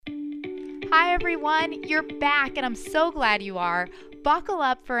Hi everyone, you're back and I'm so glad you are. Buckle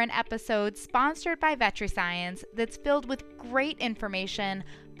up for an episode sponsored by VetriScience that's filled with great information,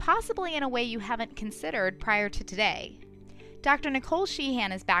 possibly in a way you haven't considered prior to today. Dr. Nicole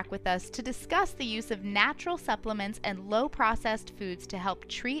Sheehan is back with us to discuss the use of natural supplements and low-processed foods to help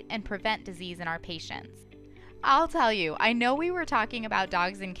treat and prevent disease in our patients. I'll tell you, I know we were talking about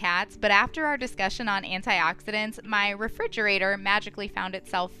dogs and cats, but after our discussion on antioxidants, my refrigerator magically found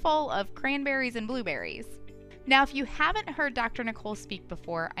itself full of cranberries and blueberries. Now, if you haven't heard Dr. Nicole speak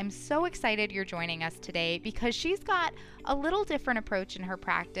before, I'm so excited you're joining us today because she's got a little different approach in her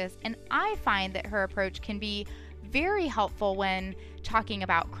practice, and I find that her approach can be very helpful when talking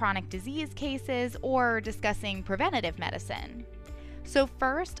about chronic disease cases or discussing preventative medicine. So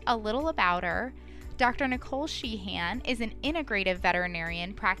first, a little about her. Dr. Nicole Sheehan is an integrative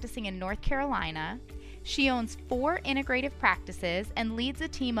veterinarian practicing in North Carolina. She owns 4 integrative practices and leads a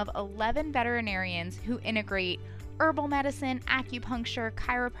team of 11 veterinarians who integrate herbal medicine, acupuncture,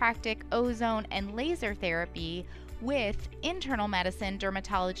 chiropractic, ozone, and laser therapy with internal medicine,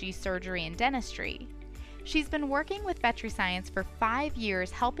 dermatology, surgery, and dentistry. She's been working with VetriScience for 5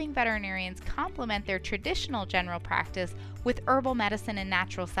 years, helping veterinarians complement their traditional general practice with herbal medicine and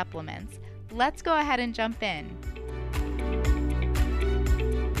natural supplements. Let's go ahead and jump in.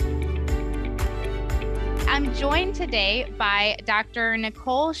 I'm joined today by Dr.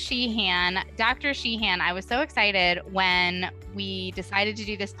 Nicole Sheehan. Dr. Sheehan, I was so excited when we decided to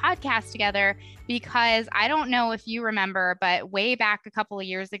do this podcast together because I don't know if you remember, but way back a couple of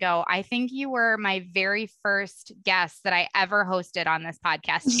years ago, I think you were my very first guest that I ever hosted on this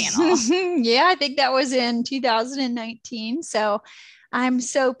podcast channel. Yeah, I think that was in 2019. So I'm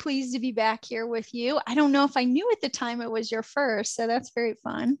so pleased to be back here with you. I don't know if I knew at the time it was your first, so that's very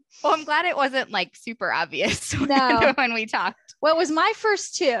fun. Well, I'm glad it wasn't like super obvious when we talked. Well, it was my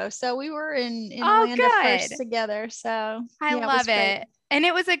first too. So we were in Atlanta first together. So I love it. And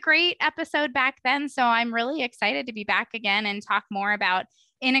it was a great episode back then. So I'm really excited to be back again and talk more about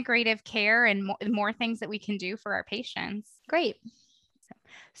integrative care and more things that we can do for our patients. Great.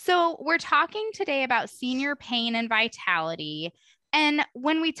 So we're talking today about senior pain and vitality. And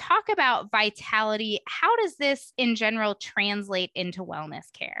when we talk about vitality, how does this in general translate into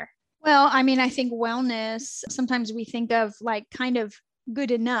wellness care? Well, I mean, I think wellness, sometimes we think of like kind of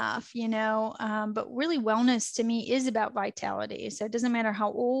good enough, but really wellness to me is about vitality. So it doesn't matter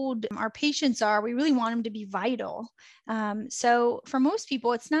how old our patients are, we really want them to be vital. So for most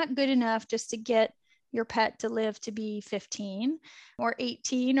people, it's not good enough just to get your pet to live to be 15 or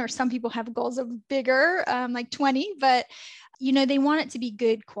 18, or some people have goals of bigger, like 20, but they want it to be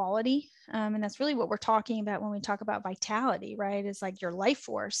good quality. And that's really what we're talking about when we talk about vitality, right? It's like your life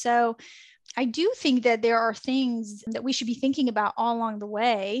force. So I do think that there are things that we should be thinking about all along the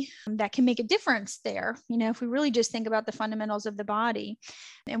way that can make a difference there. If we really just think about the fundamentals of the body,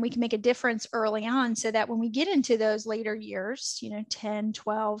 and we can make a difference early on so that when we get into those later years, 10,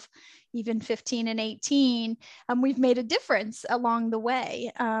 12, even 15 and 18, we've made a difference along the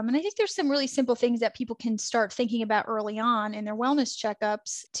way. And I think there's some really simple things that people can start thinking about early on in their wellness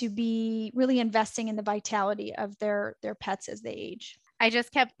checkups to be really investing in the vitality of their pets as they age. I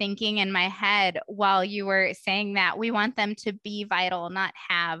just kept thinking in my head while you were saying that we want them to be vital, not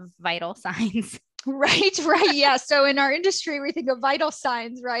have vital signs. Right. Yeah. So in our industry, we think of vital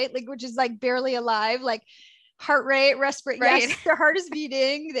signs, right? Like, which is like barely alive, like heart rate, respirate. Right. Yes, their heart is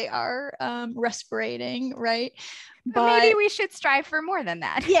beating. They are respirating, right? But maybe we should strive for more than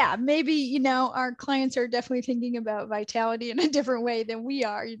that. Yeah, maybe, our clients are definitely thinking about vitality in a different way than we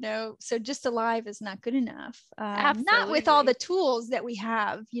are, so just alive is not good enough. Not with all the tools that we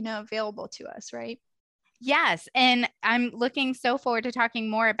have, available to us, right? Yes. And I'm looking so forward to talking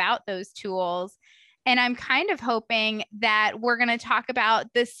more about those tools. And I'm kind of hoping that we're going to talk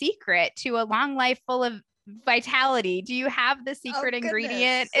about the secret to a long life full of vitality. Do you have the secret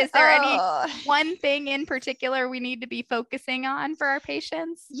ingredient? Is there any one thing in particular we need to be focusing on for our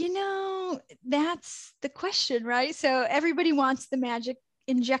patients? That's the question, right? So everybody wants the magic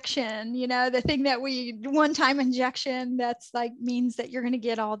injection, the thing that one-time injection that's like means that you're going to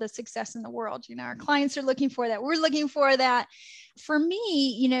get all the success in the world. Our clients are looking for that. We're looking for that. For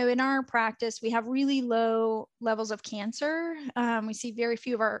me, in our practice, we have really low levels of cancer. We see very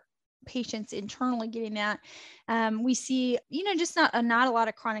few of our patients internally getting that. We see, just not a lot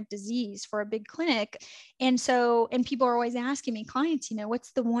of chronic disease for a big clinic. And people are always asking me, clients,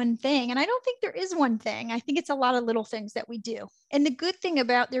 what's the one thing? And I don't think there is one thing. I think it's a lot of little things that we do. And the good thing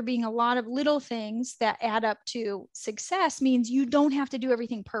about there being a lot of little things that add up to success means you don't have to do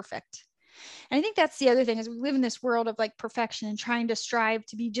everything perfect. And I think that's the other thing is we live in this world of like perfection and trying to strive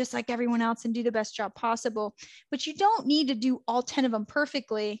to be just like everyone else and do the best job possible. But you don't need to do all 10 of them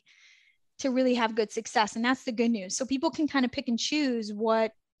perfectly to really have good success. And that's the good news. So people can kind of pick and choose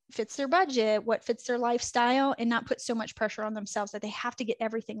what fits their budget, what fits their lifestyle, and not put so much pressure on themselves that they have to get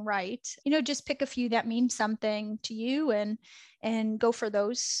everything right. Just pick a few that mean something to you and go for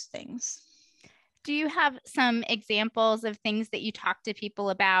those things. Do you have some examples of things that you talk to people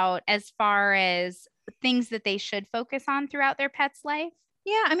about as far as things that they should focus on throughout their pet's life?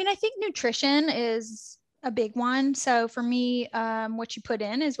 Yeah, I mean, I think nutrition is a big one. So for me, what you put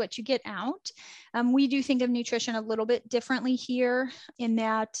in is what you get out. We do think of nutrition a little bit differently here in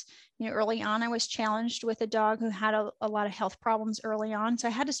that, early on, I was challenged with a dog who had a lot of health problems early on. So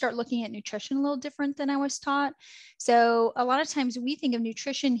I had to start looking at nutrition a little different than I was taught. So a lot of times we think of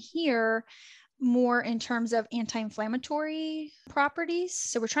nutrition here more in terms of anti-inflammatory properties.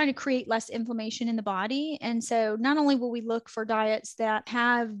 So we're trying to create less inflammation in the body. And so not only will we look for diets that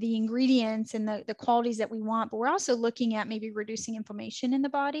have the ingredients and the qualities that we want, but we're also looking at maybe reducing inflammation in the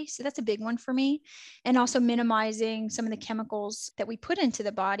body. So that's a big one for me. And also minimizing some of the chemicals that we put into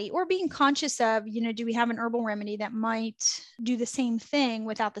the body, or being conscious of, do we have an herbal remedy that might do the same thing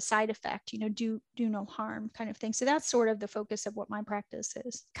without the side effect, do no harm kind of thing. So that's sort of the focus of what my practice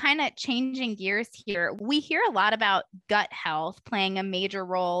is. Kind of changing gears here. We hear a lot about gut health playing a major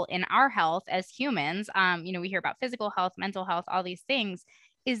role in our health as humans. We hear about physical health, mental health, all these things.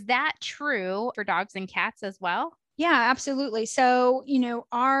 Is that true for dogs and cats as well? Yeah, absolutely. So,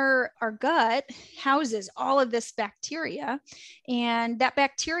 our gut houses all of this bacteria, and that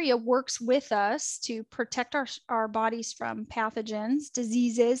bacteria works with us to protect our bodies from pathogens,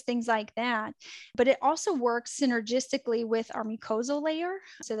 diseases, things like that. But it also works synergistically with our mucosal layer.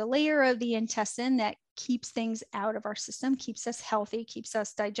 So the layer of the intestine that keeps things out of our system, keeps us healthy, keeps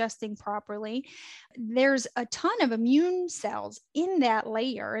us digesting properly. There's a ton of immune cells in that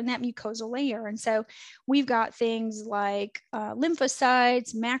layer, in that mucosal layer. And so we've got things like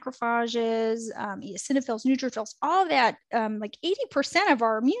lymphocytes, macrophages, eosinophils, neutrophils, all that, like 80% of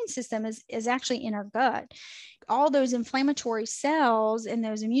our immune system is actually in our gut. All those inflammatory cells and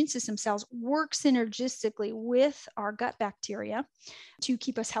those immune system cells work synergistically with our gut bacteria to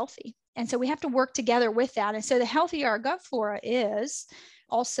keep us healthy. And so we have to work together with that. And so the healthier our gut flora is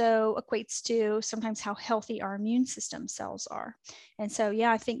also equates to sometimes how healthy our immune system cells are. And so,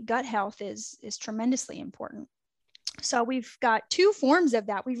 yeah, I think gut health is tremendously important. So we've got two forms of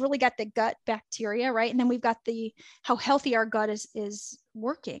that. We've really got the gut bacteria, right? And then we've got how healthy our gut is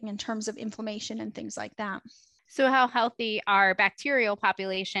working in terms of inflammation and things like that. So how healthy our bacterial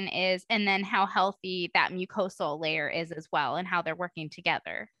population is, and then how healthy that mucosal layer is as well, and how they're working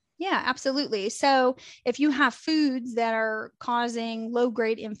together. Yeah, absolutely. So if you have foods that are causing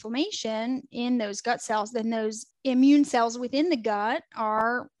low-grade inflammation in those gut cells, then those immune cells within the gut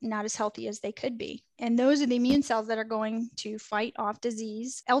are not as healthy as they could be. And those are the immune cells that are going to fight off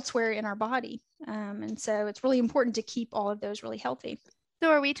disease elsewhere in our body. And so it's really important to keep all of those really healthy.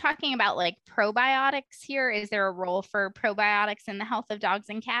 So are we talking about like probiotics here? Is there a role for probiotics in the health of dogs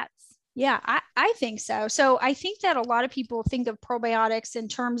and cats? Yeah, I think so. So I think that a lot of people think of probiotics in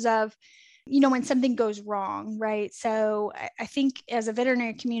terms of, when something goes wrong, right? So I think as a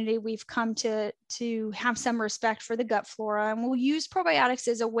veterinary community, we've come to have some respect for the gut flora, and we'll use probiotics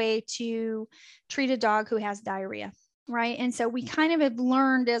as a way to treat a dog who has diarrhea, right? And so we kind of have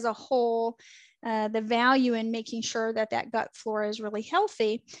learned as a whole the value in making sure that gut flora is really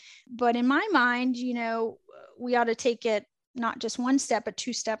healthy. But in my mind, we ought to take it not just one step, but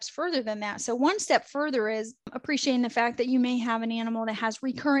two steps further than that. So one step further is appreciating the fact that you may have an animal that has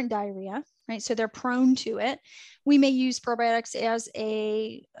recurrent diarrhea, right? So they're prone to it. We may use probiotics as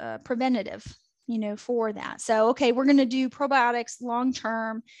a preventative, for that. So, okay, we're going to do probiotics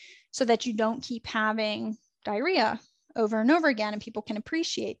long-term so that you don't keep having diarrhea over and over again, and people can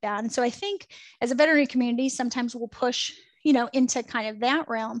appreciate that. And so I think as a veterinary community, sometimes we'll push into kind of that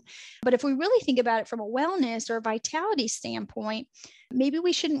realm. But if we really think about it from a wellness or a vitality standpoint, maybe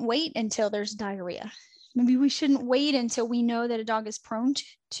we shouldn't wait until there's diarrhea. Maybe we shouldn't wait until we know that a dog is prone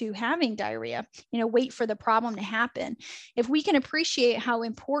to having diarrhea, wait for the problem to happen. If we can appreciate how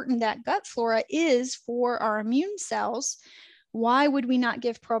important that gut flora is for our immune cells, why would we not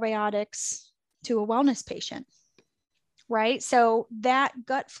give probiotics to a wellness patient? Right? So that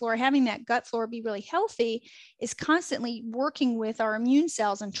gut flora, having that gut flora be really healthy, is constantly working with our immune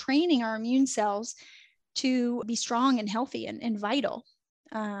cells and training our immune cells to be strong and healthy and vital.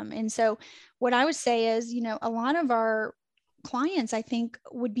 And so what I would say is, a lot of our clients, I think,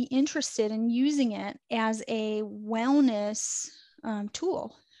 would be interested in using it as a wellness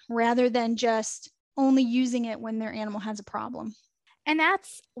tool, rather than just only using it when their animal has a problem. And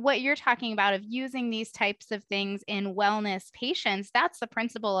that's what you're talking about, of using these types of things in wellness patients. That's the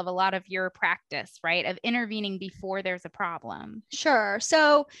principle of a lot of your practice, right? Of intervening before there's a problem. Sure.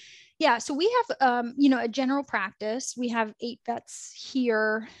 So yeah, so we have, a general practice. We have 8 vets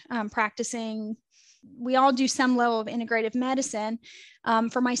here practicing. We all do some level of integrative medicine.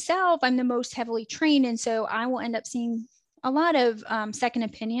 For myself, I'm the most heavily trained. And so I will end up seeing a lot of second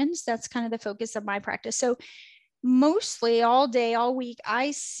opinions. That's kind of the focus of my practice. So mostly all day, all week, I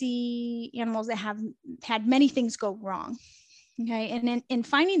see animals that have had many things go wrong. Okay. And in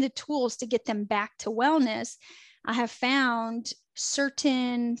finding the tools to get them back to wellness, I have found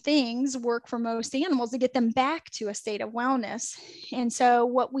certain things work for most animals to get them back to a state of wellness. And so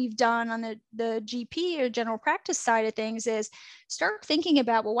what we've done on the GP or general practice side of things is start thinking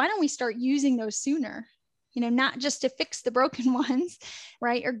about, well, why don't we start using those sooner? Not just to fix the broken ones,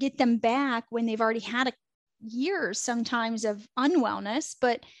 right? Or get them back when they've already had years sometimes of unwellness,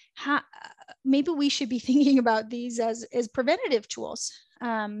 but maybe we should be thinking about these as preventative tools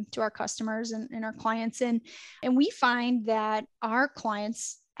to our customers and our clients. And we find that our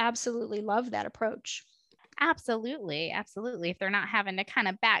clients absolutely love that approach. Absolutely. Absolutely. If they're not having to kind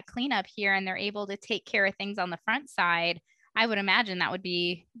of back clean up here and they're able to take care of things on the front side, I would imagine that would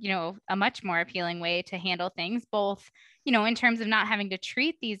be, a much more appealing way to handle things, both, in terms of not having to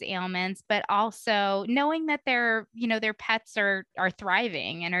treat these ailments, but also knowing that their pets are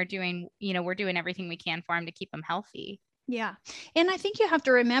thriving and are doing, we're doing everything we can for them to keep them healthy. Yeah. And I think you have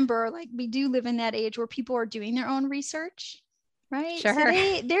to remember, like, we do live in that age where people are doing their own research, right? Sure.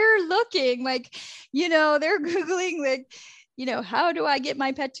 So they're looking like, they're Googling like, how do I get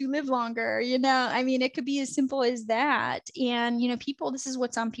my pet to live longer? I mean, it could be as simple as that. And, people, this is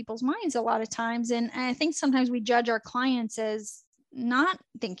what's on people's minds a lot of times. And I think sometimes we judge our clients as not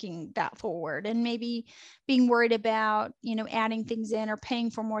thinking that forward and maybe being worried about, adding things in or paying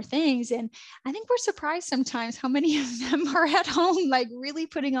for more things. And I think we're surprised sometimes how many of them are at home, like really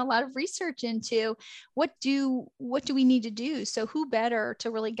putting a lot of research into what do we need to do? So who better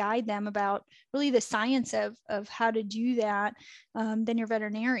to really guide them about really the science of how to do that than your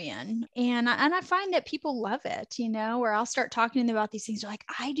veterinarian. And I find that people love it, where I'll start talking to them about these things. They're like,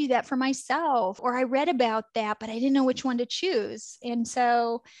 I do that for myself, or I read about that, but I didn't know which one to choose. And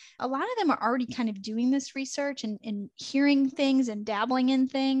so a lot of them are already kind of doing this research and hearing things and dabbling in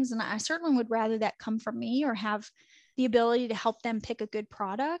things. And I certainly would rather that come from me or have the ability to help them pick a good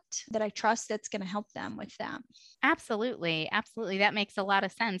product that I trust that's going to help them with that. Absolutely. Absolutely. That makes a lot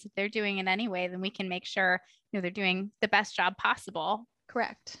of sense. If they're doing it anyway, then we can make sure, they're doing the best job possible.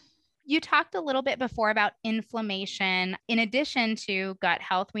 Correct. You talked a little bit before about inflammation. In addition to gut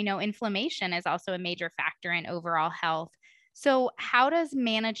health, we know inflammation is also a major factor in overall health. So how does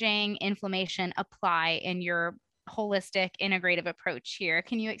managing inflammation apply in your holistic integrative approach here?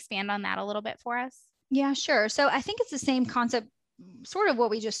 Can you expand on that a little bit for us? Yeah, sure. So I think it's the same concept, sort of what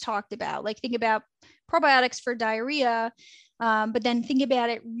we just talked about. Like, think about probiotics for diarrhea, but then think about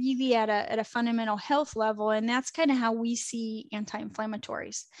it really at a fundamental health level. And that's kind of how we see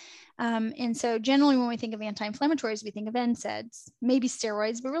anti-inflammatories. And so generally when we think of anti-inflammatories, we think of NSAIDs, maybe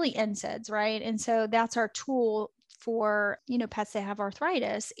steroids, but really NSAIDs, right? And so that's our tool for, pets that have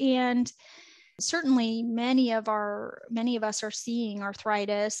arthritis. And certainly many of us are seeing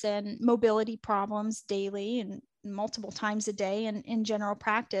arthritis and mobility problems daily and multiple times a day in general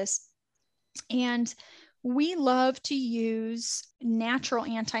practice. And we love to use natural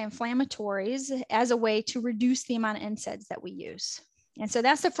anti-inflammatories as a way to reduce the amount of NSAIDs that we use. And so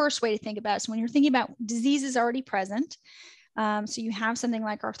that's the first way to think about it. So when you're thinking about diseases already present, so you have something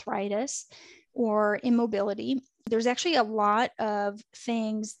like arthritis or immobility, there's actually a lot of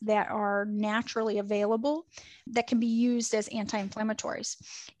things that are naturally available that can be used as anti-inflammatories.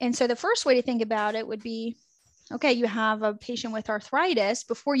 And so the first way to think about it would be, okay, you have a patient with arthritis.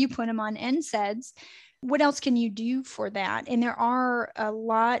 Before you put them on NSAIDs, what else can you do for that? And there are a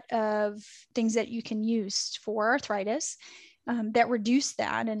lot of things that you can use for arthritis that reduce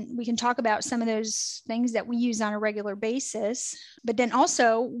that. And we can talk about some of those things that we use on a regular basis. But then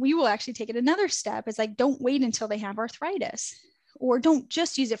also, we will actually take it another step. It's like, don't wait until they have arthritis, or don't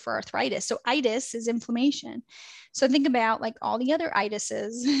just use it for arthritis. So itis is inflammation. So think about like all the other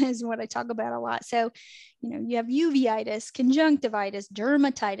itises is what I talk about a lot. So, you have uveitis, conjunctivitis,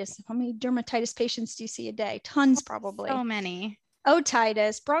 dermatitis. How many dermatitis patients do you see a day? Tons, probably. So many.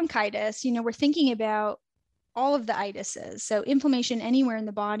 Otitis, bronchitis. We're thinking about all of the itises. So inflammation anywhere in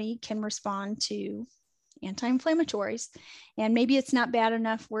the body can respond to anti-inflammatories. And maybe it's not bad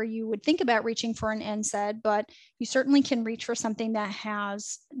enough where you would think about reaching for an NSAID, but you certainly can reach for something that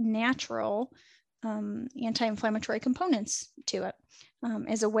has natural anti-inflammatory components to it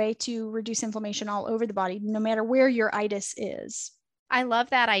as a way to reduce inflammation all over the body, no matter where your itis is. I love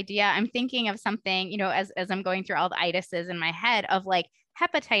that idea. I'm thinking of something, as I'm going through all the itises in my head of like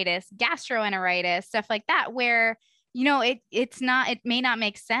hepatitis, gastroenteritis, stuff like that, where it may not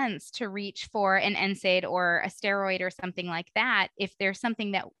make sense to reach for an NSAID or a steroid or something like that if there's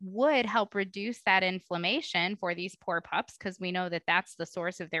something that would help reduce that inflammation for these poor pups, because we know that that's the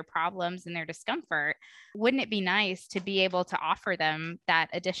source of their problems and their discomfort. Wouldn't it be nice to be able to offer them that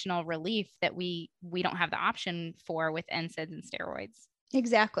additional relief that we don't have the option for with NSAIDs and steroids?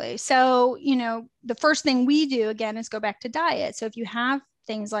 Exactly. So, the first thing we do again is go back to diet. So if you have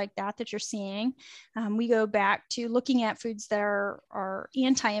things like that you're seeing, we go back to looking at foods that are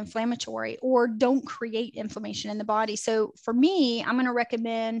anti-inflammatory or don't create inflammation in the body. So for me, I'm going to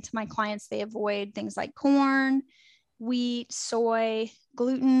recommend to my clients they avoid things like corn, wheat, soy,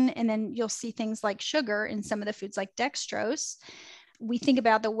 gluten, and then you'll see things like sugar in some of the foods like dextrose. We think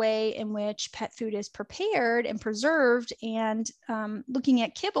about the way in which pet food is prepared and preserved, and looking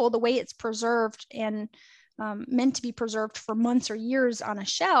at kibble, the way it's preserved and meant to be preserved for months or years on a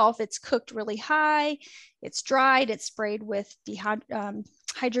shelf. It's cooked really high, it's dried, it's sprayed with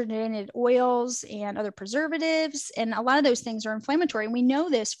hydrogenated oils and other preservatives. And a lot of those things are inflammatory. And we know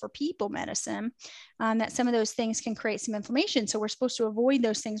this for people medicine, that some of those things can create some inflammation. So we're supposed to avoid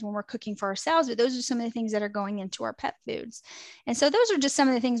those things when we're cooking for ourselves, but those are some of the things that are going into our pet foods. And so those are just some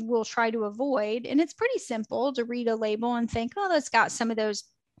of the things we'll try to avoid. And it's pretty simple to read a label and think, oh, that's got some of those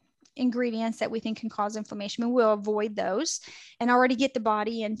ingredients that we think can cause inflammation, and we'll avoid those and already get the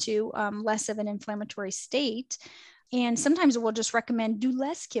body into less of an inflammatory state. And sometimes we'll just recommend do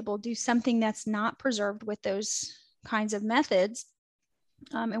less kibble, do something that's not preserved with those kinds of methods.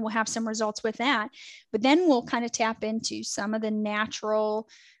 And we'll have some results with that. But then we'll kind of tap into some of the natural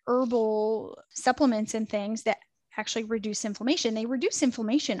herbal supplements and things that actually reduce inflammation. They reduce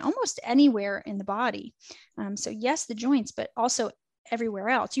inflammation almost anywhere in the body. So yes, the joints, but also everywhere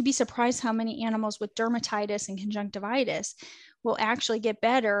else. You'd be surprised how many animals with dermatitis and conjunctivitis will actually get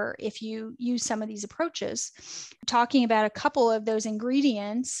better if you use some of these approaches. Talking about a couple of those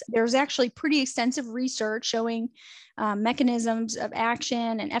ingredients, there's actually pretty extensive research showing mechanisms of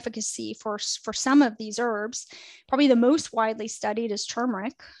action and efficacy for some of these herbs. Probably the most widely studied is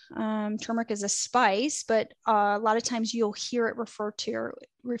turmeric. Turmeric is a spice, but a lot of times you'll hear it referred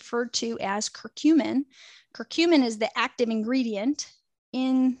to as curcumin. Curcumin is the active ingredient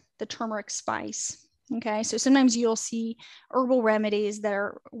in the turmeric spice. Okay, so sometimes you'll see herbal remedies that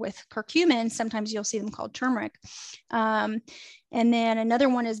are with curcumin. Sometimes you'll see them called turmeric. And then another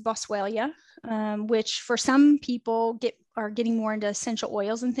one is boswellia, which for some people are getting more into essential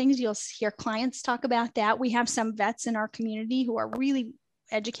oils and things. You'll hear clients talk about that. We have some vets in our community who are really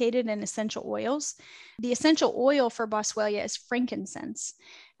educated in essential oils. The essential oil for boswellia is frankincense.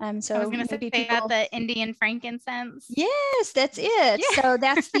 So I was going to say about the Indian frankincense. Yes, that's it. Yeah. So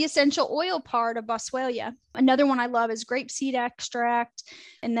that's the essential oil part of boswellia. Another one I love is grapeseed extract.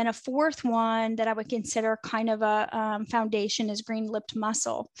 And then a fourth one that I would consider kind of a foundation is green-lipped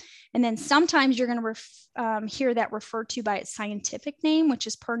mussel. And then sometimes you're going to hear that referred to by its scientific name, which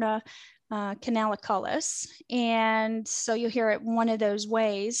is Perna canaliculus. And so you'll hear it one of those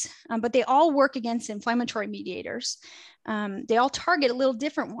ways, but they all work against inflammatory mediators. They all target a little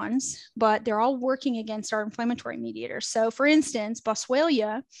different ones, but they're all working against our inflammatory mediators. So for instance,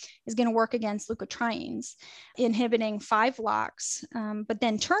 boswellia is going to work against leukotrienes, inhibiting 5-LOX. But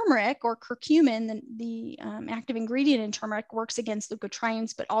then turmeric or curcumin, the active ingredient in turmeric, works against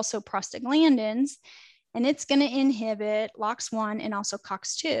leukotrienes, but also prostaglandins. And it's going to inhibit LOX1 and also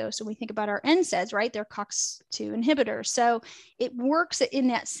COX2. So we think about our NSAIDs, right? They're COX2 inhibitors. So it works in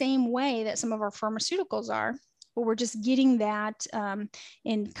that same way that some of our pharmaceuticals are, but we're just getting that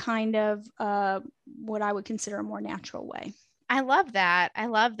in kind of what I would consider a more natural way. I love that. I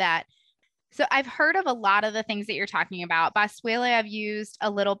love that. So I've heard of a lot of the things that you're talking about. Boswellia I've used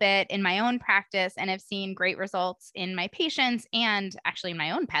a little bit in my own practice and have seen great results in my patients and actually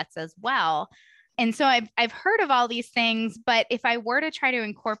my own pets as well. And so I've heard of all these things, but if I were to try to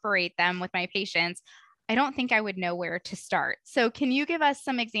incorporate them with my patients, I don't think I would know where to start. So can you give us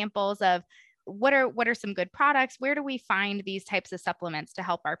some examples of what are some good products? Where do we find these types of supplements to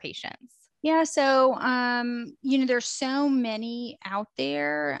help our patients? Yeah, so there's so many out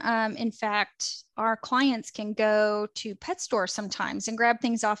there. In fact, our clients can go to pet stores sometimes and grab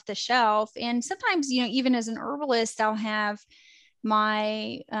things off the shelf. And sometimes, even as an herbalist, I'll have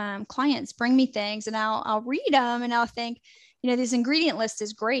my clients bring me things, and I'll read them and I'll think, this ingredient list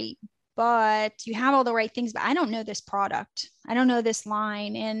is great, but you have all the right things, but I don't know this product. I don't know this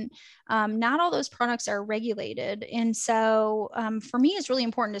line. And not all those products are regulated. And so for me, it's really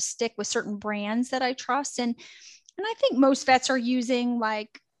important to stick with certain brands that I trust. And I think most vets are using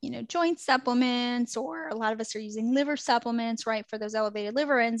joint supplements, or a lot of us are using liver supplements, right? For those elevated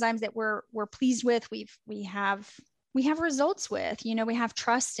liver enzymes that we're pleased with. We have results with, we have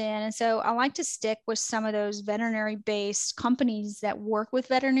trust in. And so I like to stick with some of those veterinary based companies that work with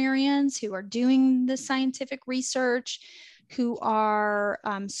veterinarians who are doing the scientific research, who are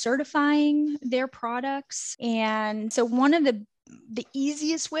certifying their products. And so one of the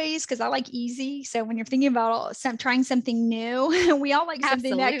easiest ways, because I like easy. So when you're thinking about trying something new, we all like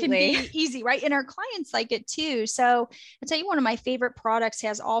something that can be easy, right? And our clients like it too. So I'll tell you, one of my favorite products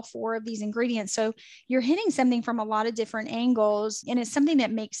has all 4 of these ingredients. So you're hitting something from a lot of different angles, and it's something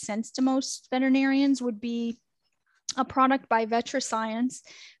that makes sense to most veterinarians. Would be a product by VetraScience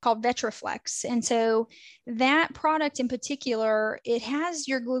called VetraFlex. And so that product in particular, it has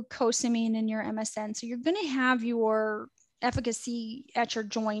your glucosamine and your MSM. So you're going to have your efficacy at your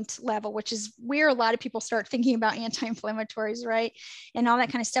joint level, which is where a lot of people start thinking about anti-inflammatories, right? And all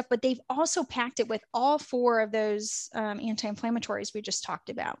that kind of stuff. But they've also packed it with all 4 of those anti-inflammatories we just talked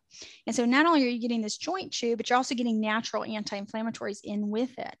about. And so not only are you getting this joint chew, but you're also getting natural anti-inflammatories in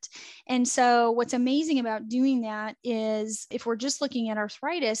with it. And so what's amazing about doing that is, if we're just looking at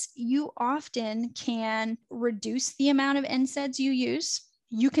arthritis, you often can reduce the amount of NSAIDs you use.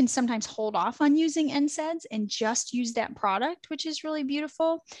 You can sometimes hold off on using NSAIDs and just use that product, which is really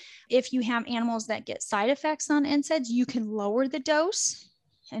beautiful. If you have animals that get side effects on NSAIDs, you can lower the dose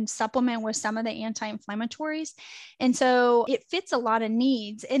and supplement with some of the anti-inflammatories. And so it fits a lot of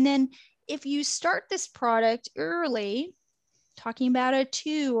needs. And then if you start this product early, talking about a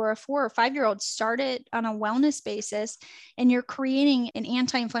 2 or a 4 or 5-year-old, start it on a wellness basis, and you're creating an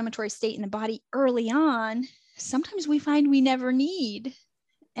anti-inflammatory state in the body early on, sometimes we find we never need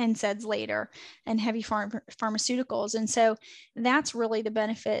NSAIDs later and heavy pharmaceuticals. And so that's really the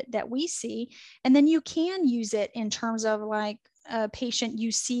benefit that we see. And then you can use it in terms of like a patient you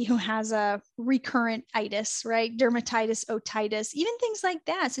see who has a recurrent itis, right? Dermatitis, otitis, even things like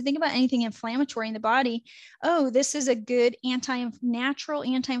that. So think about anything inflammatory in the body. Oh, this is a good natural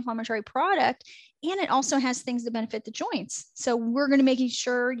anti-inflammatory product. And it also has things that benefit the joints. So we're going to make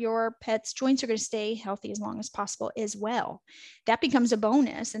sure your pet's joints are going to stay healthy as long as possible as well. That becomes a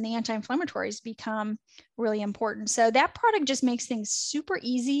bonus, and the anti-inflammatories become really important. So that product just makes things super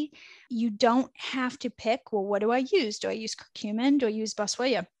easy. You don't have to pick, well, what do I use? Do I use curcumin? Do I use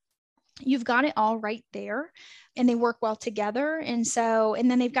boswellia? You've got it all right there, and they work well together. And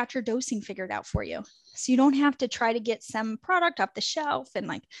then they've got your dosing figured out for you. So you don't have to try to get some product off the shelf and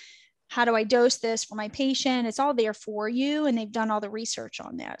like, how do I dose this for my patient? It's all there for you. And they've done all the research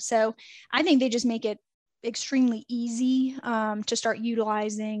on that. So I think they just make it extremely easy to start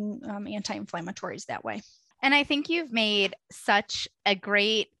utilizing anti-inflammatories that way. And I think you've made such a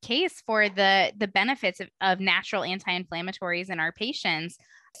great case for the benefits of natural anti-inflammatories in our patients.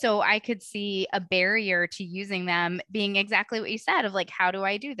 So I could see a barrier to using them being exactly what you said, of like, how do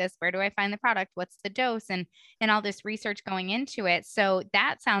I do this? Where do I find the product? What's the dose? And all this research going into it. So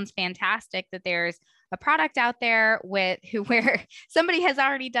that sounds fantastic that there's a product out there where somebody has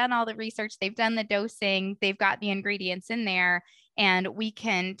already done all the research. They've done the dosing, they've got the ingredients in there, and we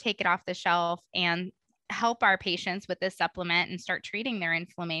can take it off the shelf and help our patients with this supplement and start treating their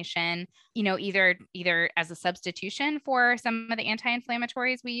inflammation, either as a substitution for some of the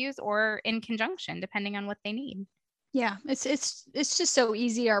anti-inflammatories we use, or in conjunction, depending on what they need. Yeah, it's just so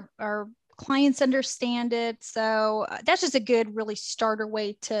easy. Our clients understand it. So that's just a good, really starter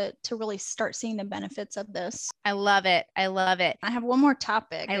way to really start seeing the benefits of this. I love it. I have one more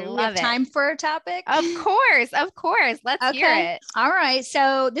topic. I love it. Time for a topic? Of course. Let's hear it. All right.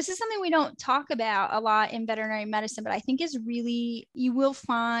 So this is something we don't talk about a lot in veterinary medicine, but I think is really, you will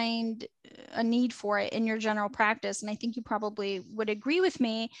find a need for it in your general practice. And I think you probably would agree with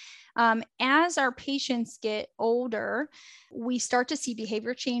me. As our patients get older, we start to see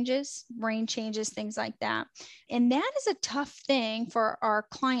behavior changes, brain changes, things like that. And that is a tough thing for our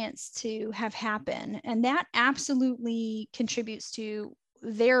clients to have happen. And that absolutely contributes to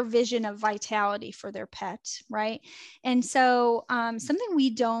their vision of vitality for their pet, right? And so something we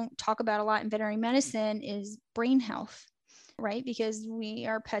don't talk about a lot in veterinary medicine is brain health, right? Because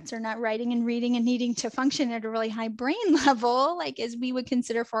our pets are not writing and reading and needing to function at a really high brain level, like as we would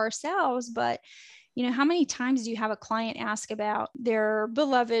consider for ourselves. But You know, how many times do you have a client ask about their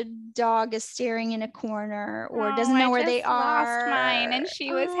beloved dog is staring in a corner or Oh, doesn't know I where just they lost mine, are? and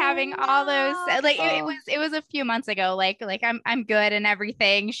she was having all those Oh like no. it was a few months ago. Like I'm good and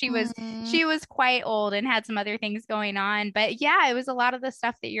everything. Mm, She was quite old and had some other things going on, but yeah, it was a lot of the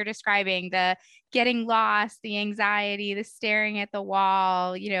stuff that you're describing, the getting lost, the anxiety, the staring at the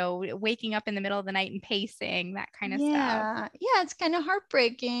wall, waking up in the middle of the night and pacing, that kind of stuff. yeah. Yeah. It's kind of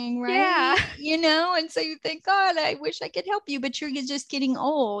heartbreaking, Yeah. right? And so you think, God, I wish I could help you, but you're just getting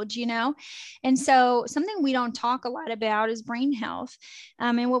old. And so something we don't talk a lot about is brain health.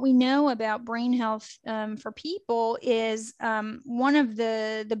 And what we know about brain health for people is one of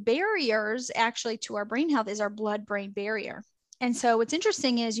the barriers actually to our brain health is our blood-brain barrier. And so what's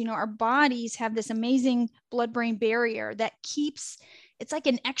interesting is, our bodies have this amazing blood-brain barrier that keeps it's like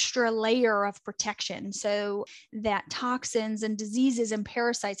an extra layer of protection so that toxins and diseases and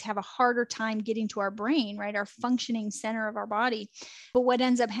parasites have a harder time getting to our brain, right? Our functioning center of our body. But what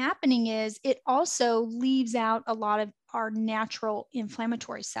ends up happening is it also leaves out a lot of our natural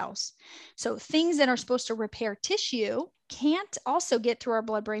inflammatory cells. So things that are supposed to repair tissue can't also get through our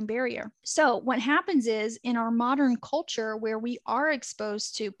blood-brain barrier. So what happens is in our modern culture where we are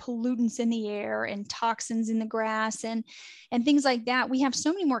exposed to pollutants in the air and toxins in the grass and things like that, we have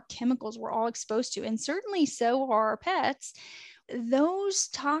so many more chemicals we're all exposed to, and certainly so are our pets. Those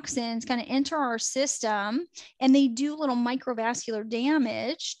toxins kind of enter our system and they do little microvascular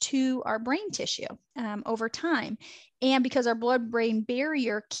damage to our brain tissue over time. And because our blood-brain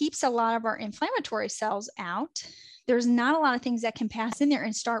barrier keeps a lot of our inflammatory cells out, there's not a lot of things that can pass in there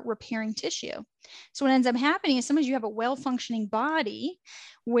and start repairing tissue. So what ends up happening is sometimes you have a well-functioning body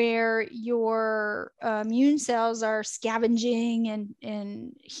where your immune cells are scavenging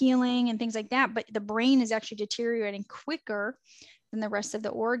and healing and things like that, but the brain is actually deteriorating quicker than the rest of the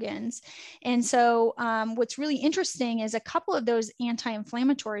organs. And so what's really interesting is a couple of those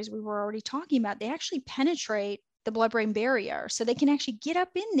anti-inflammatories we were already talking about, they actually penetrate the blood-brain barrier. So they can actually get up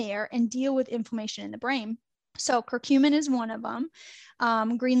in there and deal with inflammation in the brain. So curcumin is one of them.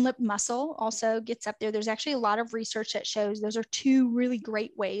 Green lip mussel also gets up there. There's actually a lot of research that shows those are two really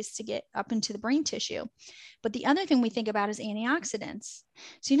great ways to get up into the brain tissue. But the other thing we think about is antioxidants.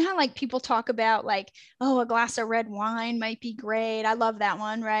 So how like people talk about like, oh, a glass of red wine might be great. I love that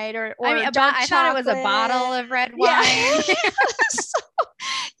one, right? Or dark I thought it was a chocolate. bottle of red Yeah. wine. So,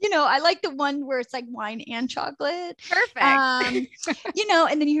 I like the one where it's like wine and chocolate. Perfect. And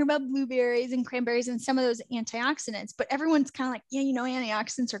then you hear about blueberries and cranberries and some of those antioxidants, but everyone's kind of like, yeah,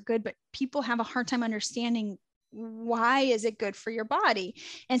 antioxidants are good, but people have a hard time understanding why is it good for your body?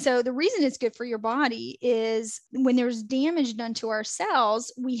 And so the reason it's good for your body is when there's damage done to our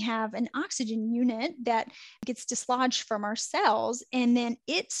cells, we have an oxygen unit that gets dislodged from our cells, and then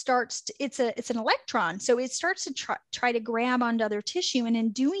it starts to, it's an electron, so it starts to try to grab onto other tissue, and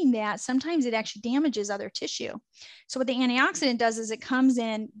in doing that sometimes it actually damages other tissue. So what the antioxidant does is it comes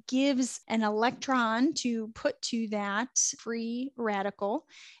in, gives an electron to put to that free radical,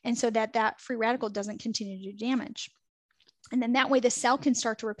 and so that free radical doesn't continue to do damage. And then that way the cell can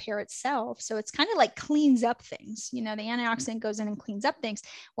start to repair itself. So it's kind of like cleans up things. The antioxidant goes in and cleans up things.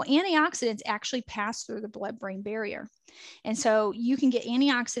 Well, antioxidants actually pass through the blood-brain barrier. And so you can get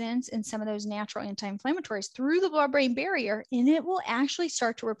antioxidants and some of those natural anti-inflammatories through the blood-brain barrier, and it will actually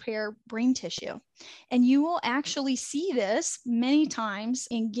start to repair brain tissue. And you will actually see this many times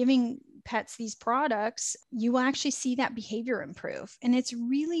in giving pets these products. You will actually see that behavior improve. And it's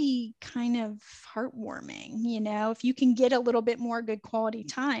really kind of heartwarming, if you can get a little bit more good quality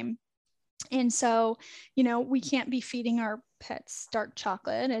time. And so, we can't be feeding our pets dark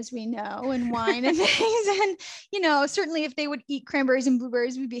chocolate, as we know, and wine and things. And, certainly if they would eat cranberries and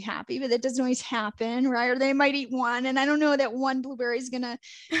blueberries, we'd be happy, but that doesn't always happen, right? Or they might eat one. And I don't know that one blueberry is going to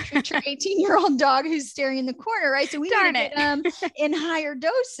treat your 18-year-old dog who's staring in the corner, right? So we need to get them in higher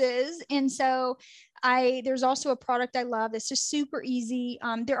doses. And so there's also a product I love that's just super easy.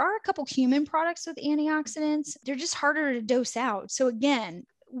 There are a couple human products with antioxidants. They're just harder to dose out. So again,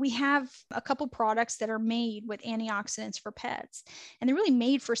 we have a couple products that are made with antioxidants for pets, and they're really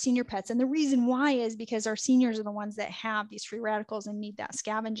made for senior pets. And the reason why is because our seniors are the ones that have these free radicals and need that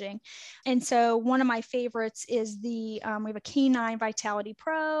scavenging. And so one of my favorites is we have a Canine Vitality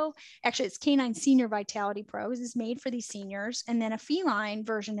Pro. Actually, it's Canine Senior Vitality Pro. This is made for these seniors, and then a feline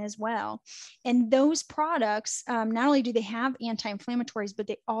version as well. And those products, not only do they have anti-inflammatories, but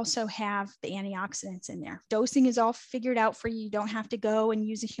they also have the antioxidants in there. Dosing is all figured out for you. You don't have to go and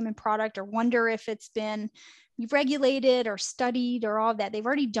use a human product or wonder if it's been regulated or studied or all that. They've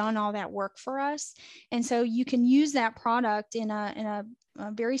already done all that work for us. And so you can use that product in a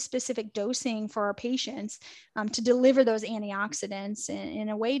very specific dosing for our patients to deliver those antioxidants in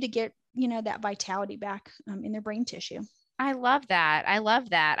a way to get, that vitality back in their brain tissue. I love that. I love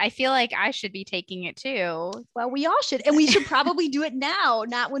that. I feel like I should be taking it too. Well, we all should. And we should probably do it now,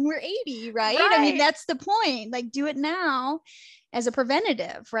 not when we're 80, right? I mean, that's the point. Like, do it now as a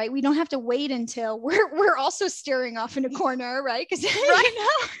preventative, right? We don't have to wait until we're also staring off in a corner, right? Because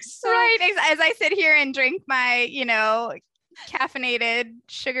right. Right. As I sit here and drink my, caffeinated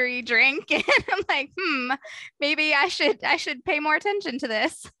sugary drink, and I'm like, maybe I should pay more attention to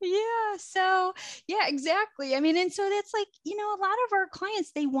this. Yeah. So yeah, exactly. I mean, and so that's like, a lot of our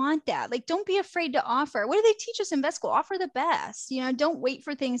clients, they want that. Like, don't be afraid to offer. What do they teach us in vet school? Offer the best, don't wait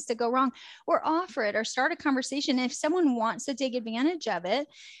for things to go wrong, or offer it, or start a conversation. If someone wants to take advantage of it,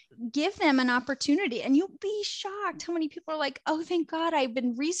 give them an opportunity, and you'll be shocked how many people are like, oh, thank God I've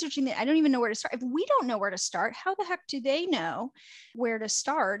been researching that. I don't even know where to start. If we don't know where to start, how the heck do they know where to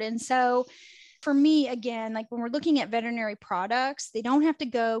start? And so for me, again, like when we're looking at veterinary products, they don't have to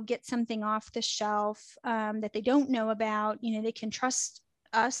go get something off the shelf that they don't know about. They can trust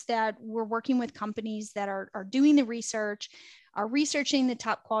us that we're working with companies that are doing the research, are researching the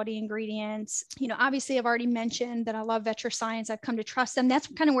top quality ingredients. Obviously I've already mentioned that I love VetriScience. I've come to trust them. That's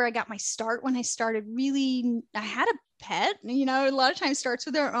kind of where I got my start when I started I had a pet, a lot of times starts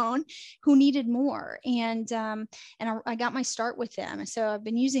with their own, who needed more. And I got my start with them. And so I've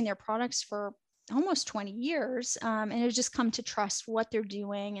been using their products for almost 20 years. And it's just come to trust what they're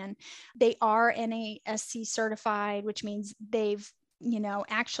doing. And they are NASC certified, which means they've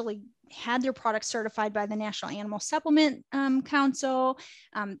actually had their products certified by the National Animal Supplement Council.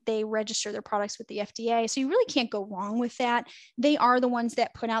 They register their products with the FDA. So you really can't go wrong with that. They are the ones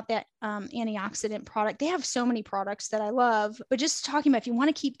that put out that antioxidant product. They have so many products that I love, but just talking about, if you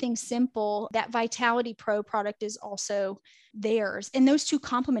want to keep things simple, that Vitality Pro product is also theirs. And those two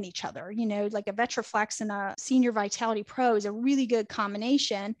complement each other, like a VetriFlex and a Senior Vitality Pro is a really good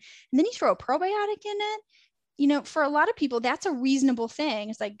combination. And then you throw a probiotic in it. For a lot of people, that's a reasonable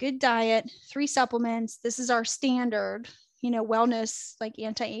thing. It's like good diet, 3 supplements. This is our standard, wellness, like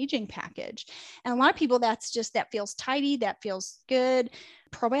anti-aging package. And a lot of people, that feels tidy. That feels good.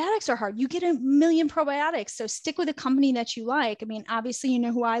 Probiotics are hard. You get a million probiotics. So stick with a company that you like. I mean, obviously,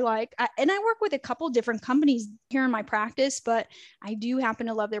 who I like. And I work with a couple different companies here in my practice, but I do happen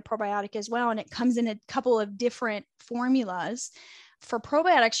to love their probiotic as well. And it comes in a couple of different formulas. For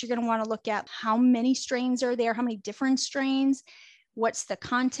probiotics, you're going to want to look at how many strains are there, how many different strains, what's the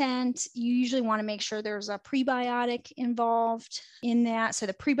content. You usually want to make sure there's a prebiotic involved in that. So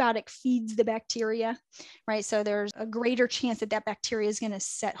the prebiotic feeds the bacteria, right? So there's a greater chance that that bacteria is going to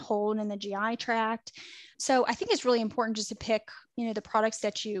set hold in the GI tract. So I think it's really important just to pick, the products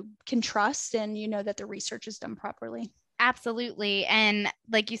that you can trust and that the research is done properly. Absolutely. And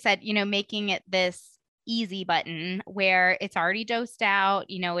like you said, making it this easy button where it's already dosed out,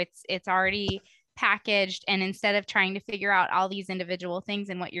 it's already packaged. And instead of trying to figure out all these individual things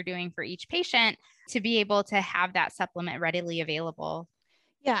and what you're doing for each patient, to be able to have that supplement readily available.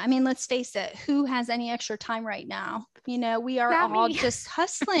 Yeah. I mean, let's face it, who has any extra time right now? We are all just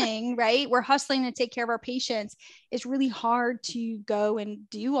hustling, right? We're hustling to take care of our patients. It's really hard to go and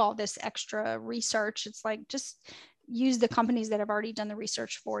do all this extra research. It's like, just use the companies that have already done the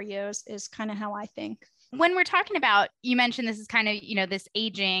research for you is kind of how I think. When we're talking about, you mentioned this is kind of, this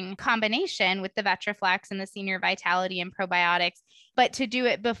aging combination with the VetriFlex and the Senior Vitality and probiotics, but to do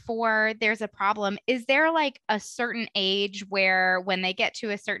it before there's a problem, is there like a certain age where when they get to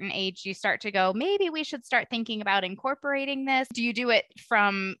a certain age, you start to go, maybe we should start thinking about incorporating this? Do you do it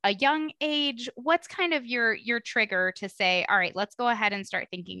from a young age? What's kind of your trigger to say, all right, let's go ahead and start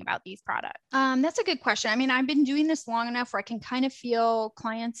thinking about these products? That's a good question. I mean, I've been doing this long enough where I can kind of feel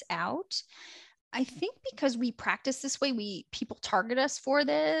clients out. I think because we practice this way, people target us for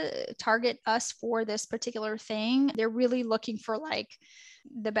this particular thing. They're really looking for like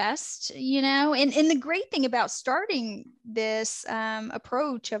the best, and the great thing about starting this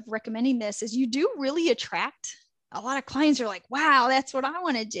approach of recommending this is you do really attract a lot of clients. Are like, wow, that's what I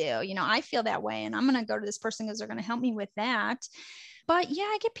want to do. I feel that way, and I'm going to go to this person because they're going to help me with that. But yeah,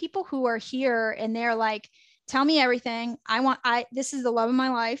 I get people who are here and they're like, tell me everything. This is the love of my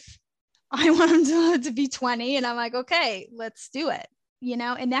life. I want them to be 20. And I'm like, okay, let's do it.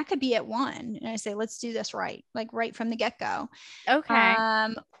 And that could be at 1. And I say, let's do this right, like right from the get-go. Okay.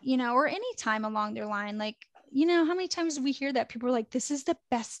 Or any time along their line, like, you know, how many times we hear that people are like, this is the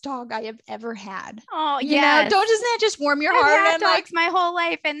best dog I have ever had. Oh, you know, doesn't that just warm your I've heart? had And dogs like, my whole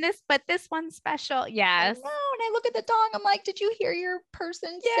life, and this one's special. Yes. no, and I look at the dog, I'm like, did you hear your person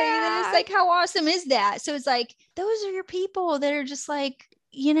say this? Yeah. Like, how awesome is that? So it's like, those are your people that are just like,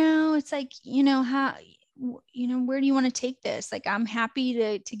 you know, it's like, you know, how, you know, where do you want to take this? Like, I'm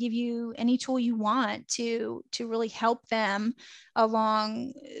happy to give you any tool you want to really help them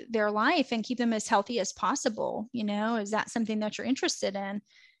along their life and keep them as healthy as possible. You know, is that something that you're interested in?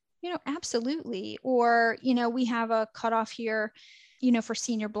 You know, absolutely. Or, you know, we have a cutoff here, you know, for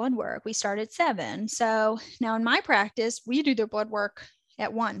senior blood work. We start at 7. So now in my practice, we do their blood work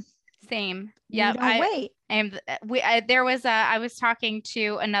at 1. Same. Yeah. Wait. I was talking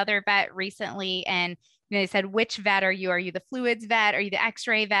to another vet recently, and they said, which vet are you? Are you the fluids vet? Are you the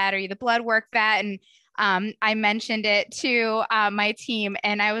x-ray vet? Are you the blood work vet? And I mentioned it to my team,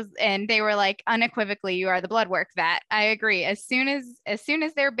 and they were like, unequivocally, you are the blood work vet. I agree. As soon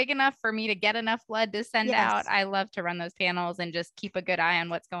as they're big enough for me to get enough blood to send out, I love to run those panels and just keep a good eye on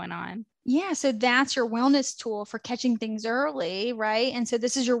what's going on. Yeah. So that's your wellness tool for catching things early, right? And so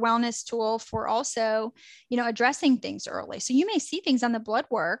this is your wellness tool for also, you know, addressing things early. So you may see things on the blood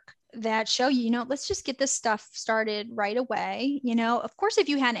work that show you, you know, let's just get this stuff started right away. You know, of course, if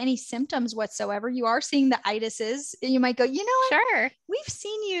you had any symptoms whatsoever, you are seeing the itises, and you might go, you know, sure, we've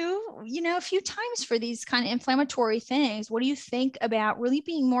seen you know, a few times for these kind of inflammatory things. What do you think about really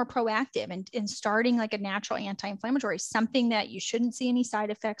being more proactive and starting like a natural anti-inflammatory, something that you shouldn't see any side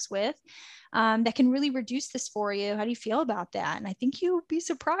effects with, that can really reduce this for you? How do you feel about that? And I think you would be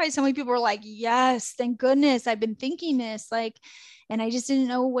surprised how many people are like, yes, thank goodness, I've been thinking this, like, and I just didn't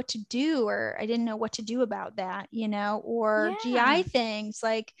know what to do, or I didn't know what to do about that, you know, or GI things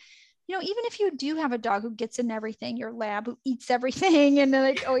like, you know, even if you do have a dog who gets in everything, your lab who eats everything and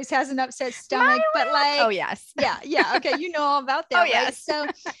like always has an upset stomach, but like, oh yes, yeah, okay, you know all about that, right? Yes. So,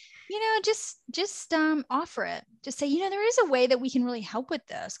 you know, just offer it. Just say, you know, there is a way that we can really help with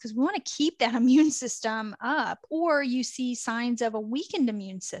this, because we want to keep that immune system up. Or you see signs of a weakened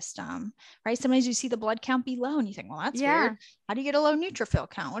immune system, right? Sometimes you see the blood count be low and you think, well, that's weird. How do you get a low neutrophil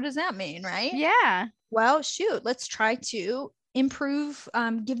count? What does that mean, right? Yeah. Well, shoot, let's try to improve,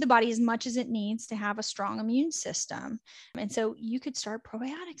 give the body as much as it needs to have a strong immune system. And so you could start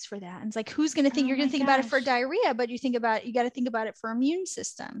probiotics for that. And it's like, who's going to think you're going to think about it for diarrhea, but you got to think about it for immune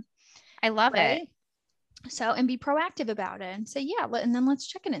system. I love it. So, and be proactive about it and say, yeah, and then let's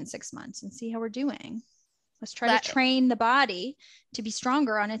check it in 6 months and see how we're doing. Let's try to train the body to be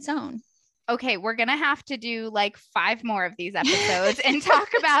stronger on its own. Okay, we're going to have to do like 5 more of these episodes and talk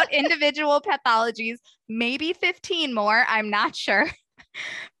about individual pathologies, maybe 15 more. I'm not sure.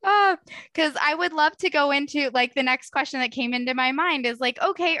 Because I would love to go into like the next question that came into my mind is like,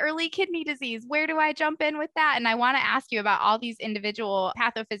 okay, early kidney disease, where do I jump in with that? And I want to ask you about all these individual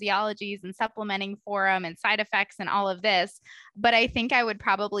pathophysiologies and supplementing for them and side effects and all of this. But I think I would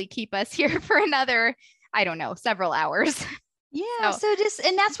probably keep us here for another, I don't know, several hours. Yeah. So just,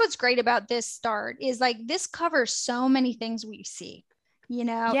 and that's what's great about this start is like, this covers so many things we see, you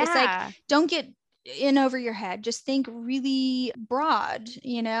know, it's like, don't get in over your head. Just think really broad,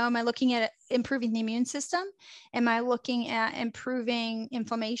 you know, am I looking at improving the immune system? Am I looking at improving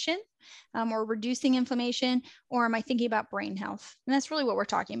inflammation, or reducing inflammation? Or am I thinking about brain health? And that's really what we're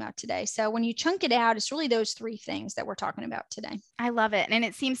talking about today. So when you chunk it out, it's really those 3 things that we're talking about today. I love it. And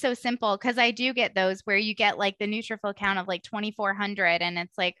it seems so simple, because I do get those where you get like the neutrophil count of like 2,400 and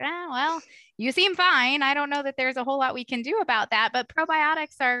it's like, well, you seem fine. I don't know that there's a whole lot we can do about that, but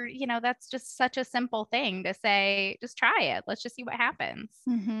probiotics are, you know, that's just such a simple thing to say, just try it. Let's just see what happens.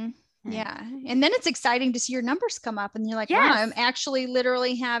 Mm-hmm. Yeah. And then it's exciting to see your numbers come up and you're like, wow, I'm actually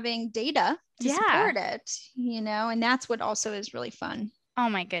literally having data to support it, you know, and that's what also is really fun. Oh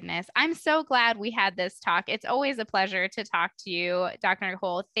my goodness. I'm so glad we had this talk. It's always a pleasure to talk to you, Dr.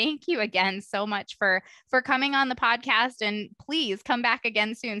 Nicole. Thank you again so much for coming on the podcast, and please come back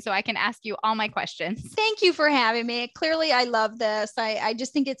again soon so I can ask you all my questions. Thank you for having me. Clearly, I love this. I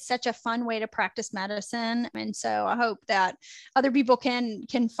just think it's such a fun way to practice medicine. And so I hope that other people can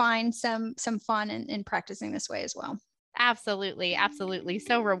find some fun in practicing this way as well. Absolutely. Absolutely.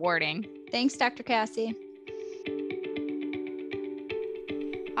 So rewarding. Thanks, Dr. Cassie.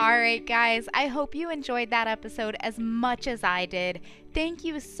 All right, guys, I hope you enjoyed that episode as much as I did. Thank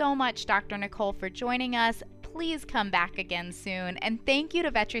you so much, Dr. Nicole, for joining us. Please come back again soon. And thank you to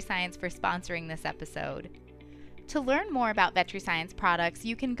VetriScience for sponsoring this episode. To learn more about VetriScience products,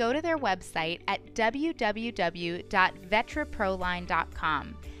 you can go to their website at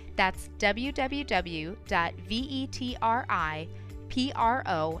www.vetriproline.com. That's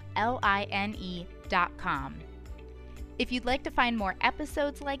www.vetriproline.com. vetfolio.com. If you'd like to find more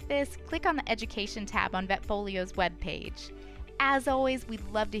episodes like this, click on the Education tab on Vetfolio's webpage. As always, we'd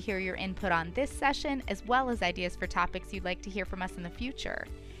love to hear your input on this session, as well as ideas for topics you'd like to hear from us in the future.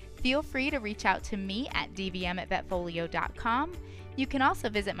 Feel free to reach out to me at dvm@vetfolio.com. You can also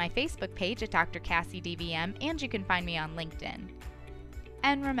visit my Facebook page at Dr. Cassie DVM, and you can find me on LinkedIn.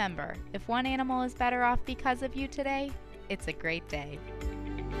 And remember, if one animal is better off because of you today, it's a great day.